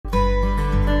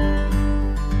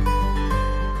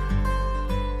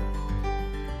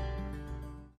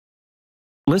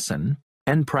Listen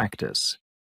and practice.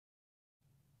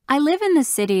 I live in the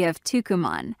city of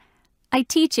Tucumán. I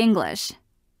teach English.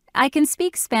 I can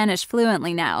speak Spanish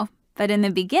fluently now, but in the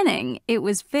beginning, it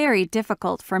was very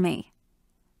difficult for me.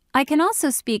 I can also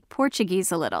speak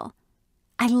Portuguese a little.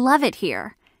 I love it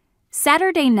here.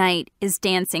 Saturday night is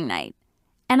dancing night,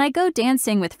 and I go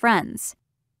dancing with friends.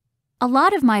 A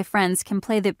lot of my friends can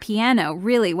play the piano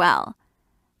really well.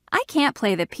 I can't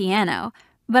play the piano,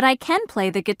 but I can play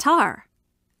the guitar.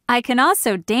 I can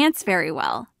also dance very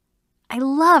well. I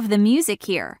love the music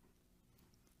here.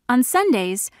 On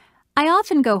Sundays, I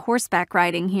often go horseback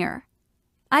riding here.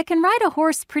 I can ride a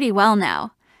horse pretty well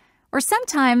now. Or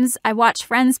sometimes I watch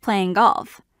friends playing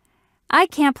golf. I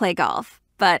can't play golf,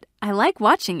 but I like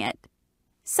watching it.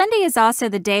 Sunday is also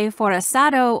the day for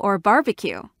asado or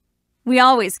barbecue. We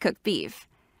always cook beef.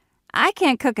 I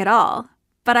can't cook at all,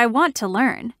 but I want to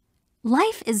learn.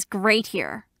 Life is great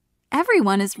here.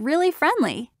 Everyone is really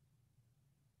friendly.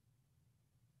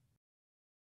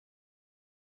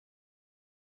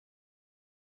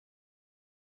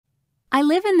 I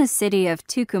live in the city of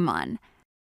Tucumán.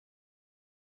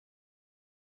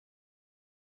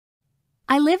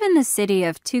 I live in the city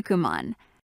of Tucumán.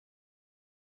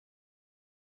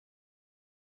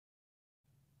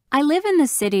 I live in the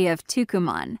city of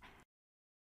Tucumán.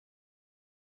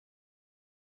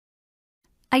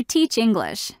 I teach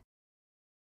English.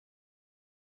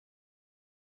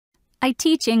 I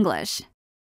teach English.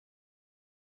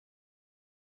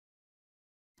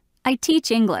 I teach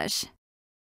English.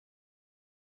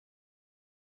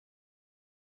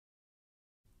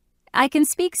 I can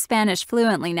speak Spanish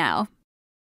fluently now.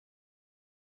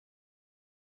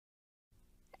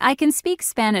 I can speak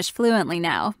Spanish fluently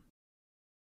now.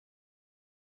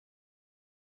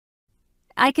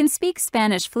 I can speak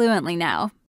Spanish fluently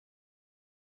now.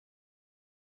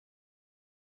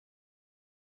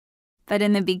 But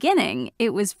in the beginning,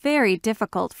 it was very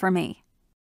difficult for me.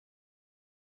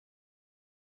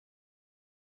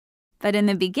 But in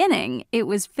the beginning, it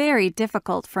was very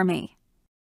difficult for me.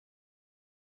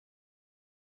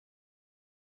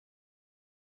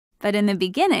 But in the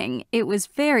beginning, it was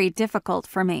very difficult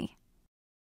for me.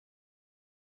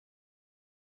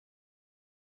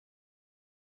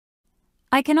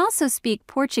 I can also speak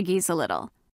Portuguese a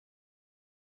little.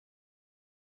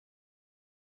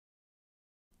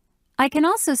 I can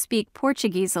also speak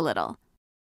Portuguese a little.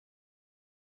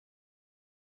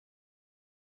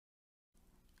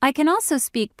 I can also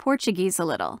speak Portuguese a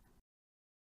little.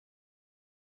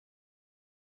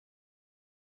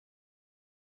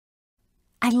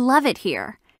 I love it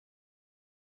here.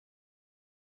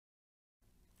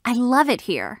 I love it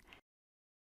here.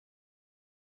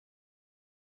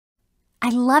 I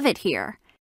love it here.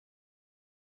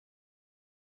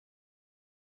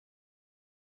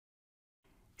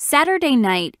 Saturday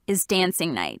night is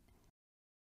dancing night.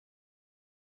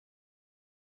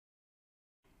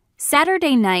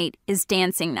 Saturday night is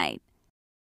dancing night.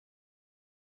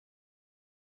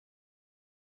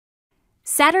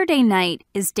 Saturday night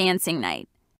is dancing night.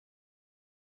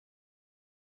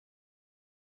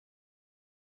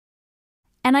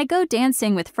 And I go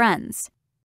dancing with friends.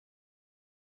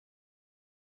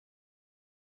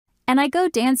 And I go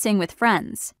dancing with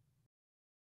friends.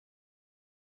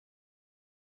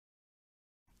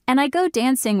 And I go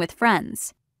dancing with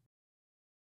friends.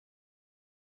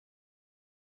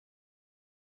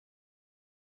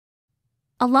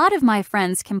 A lot of my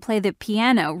friends can play the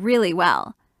piano really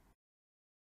well.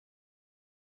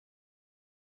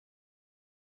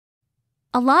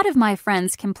 A lot of my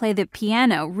friends can play the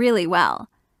piano really well.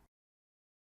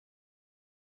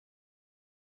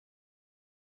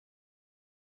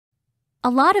 A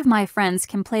lot of my friends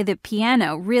can play the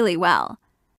piano really well.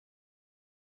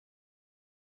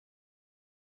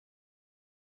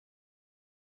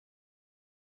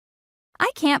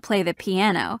 I can't play the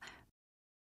piano.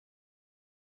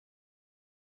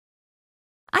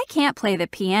 I can't play the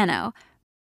piano.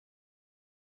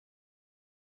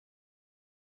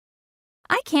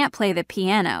 I can't play the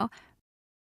piano.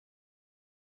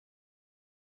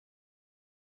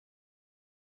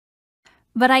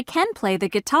 But I can play the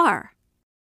guitar.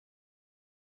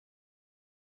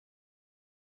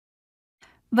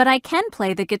 But I can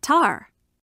play the guitar.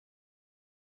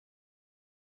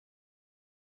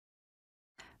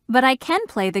 But I can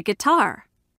play the guitar.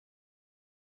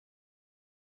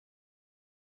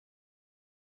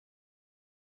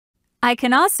 I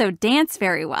can also dance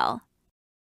very well.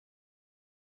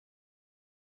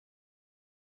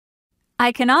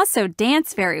 I can also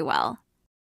dance very well.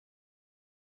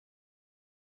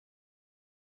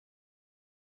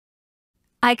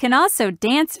 I can also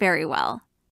dance very well.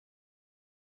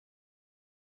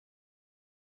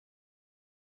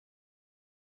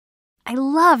 I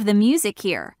love the music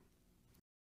here.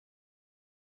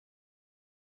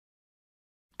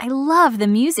 I love the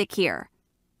music here.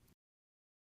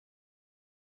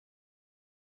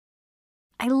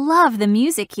 I love the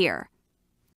music here.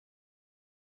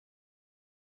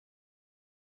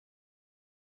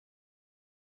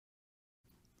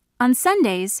 On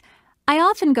Sundays, I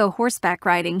often go horseback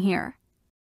riding here.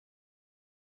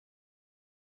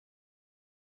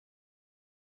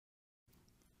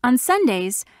 On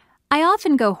Sundays, I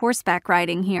often go horseback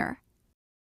riding here.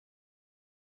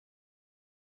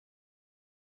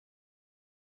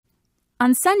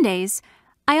 On Sundays,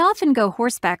 I often go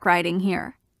horseback riding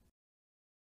here.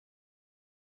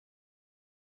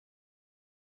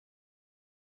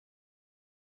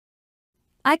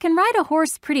 I can ride a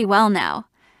horse pretty well now.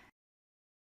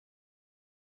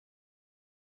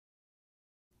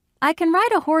 I can ride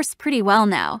a horse pretty well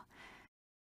now.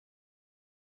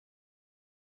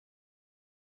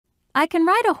 I can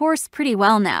ride a horse pretty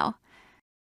well now.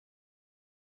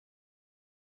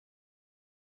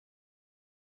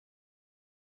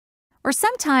 Or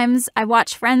sometimes I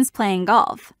watch friends playing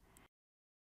golf.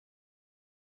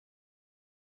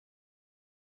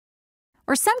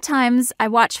 Or sometimes I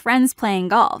watch friends playing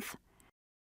golf.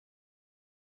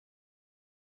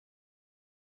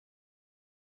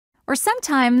 Or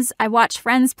sometimes I watch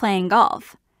friends playing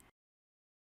golf.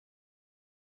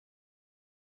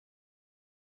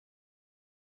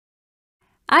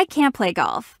 I can't play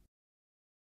golf.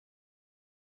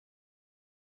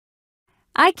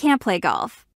 I can't play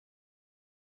golf.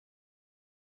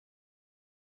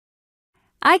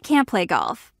 I can't play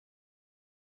golf.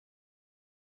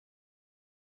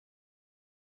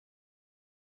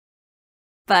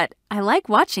 But I like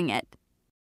watching it.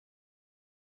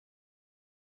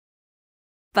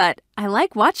 But I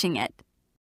like watching it.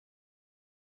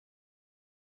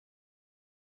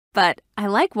 But I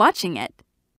like watching it.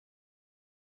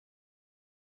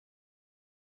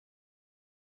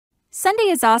 Sunday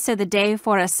is also the day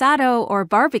for asado or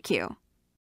barbecue.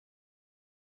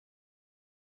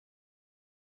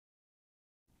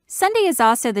 Sunday is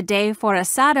also the day for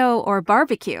asado or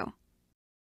barbecue.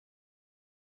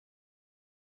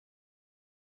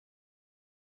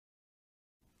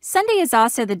 Sunday is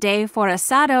also the day for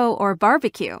asado or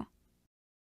barbecue.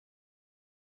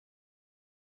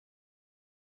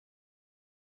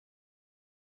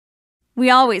 We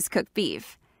always cook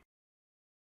beef.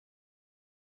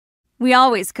 We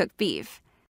always cook beef.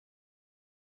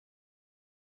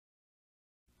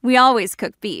 We always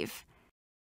cook beef.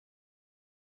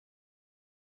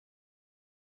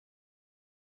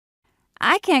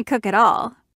 I can't cook at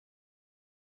all.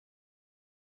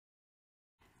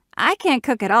 I can't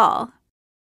cook at all.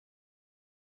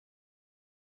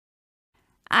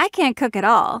 I can't cook at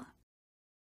all.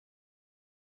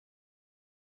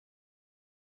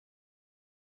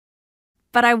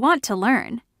 But I want to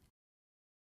learn.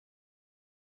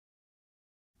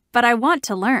 But I want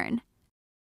to learn.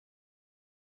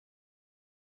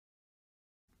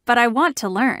 But I want to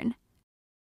learn.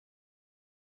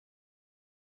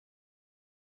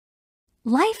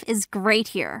 Life is great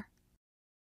here.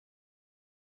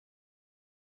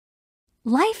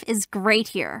 Life is great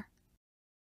here.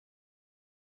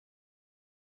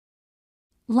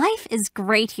 Life is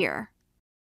great here.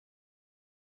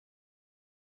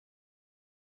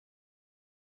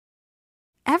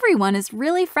 Everyone is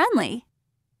really friendly.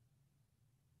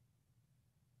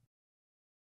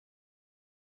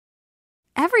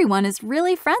 Everyone is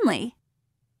really friendly.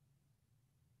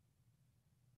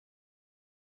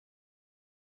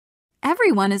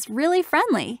 Everyone is really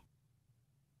friendly.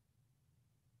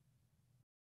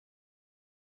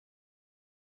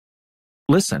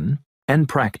 Listen and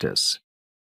practice.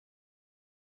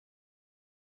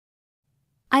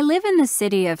 I live in the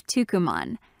city of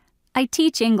Tucumán. I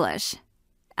teach English.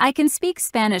 I can speak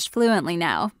Spanish fluently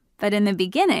now, but in the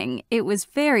beginning, it was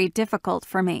very difficult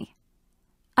for me.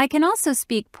 I can also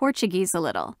speak Portuguese a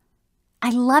little. I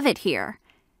love it here.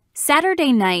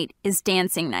 Saturday night is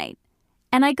dancing night,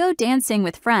 and I go dancing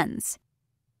with friends.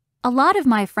 A lot of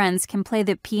my friends can play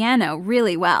the piano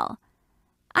really well.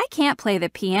 I can't play the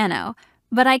piano,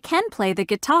 but I can play the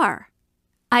guitar.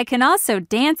 I can also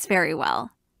dance very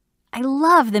well. I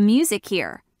love the music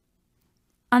here.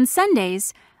 On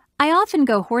Sundays, I often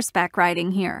go horseback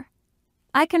riding here.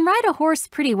 I can ride a horse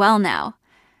pretty well now.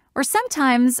 Or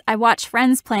sometimes I watch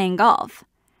friends playing golf.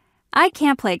 I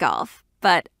can't play golf,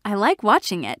 but I like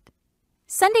watching it.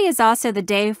 Sunday is also the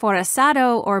day for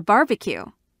asado or barbecue.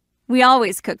 We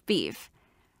always cook beef.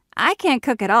 I can't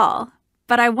cook at all,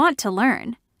 but I want to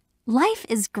learn. Life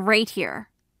is great here.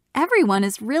 Everyone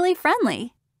is really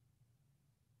friendly.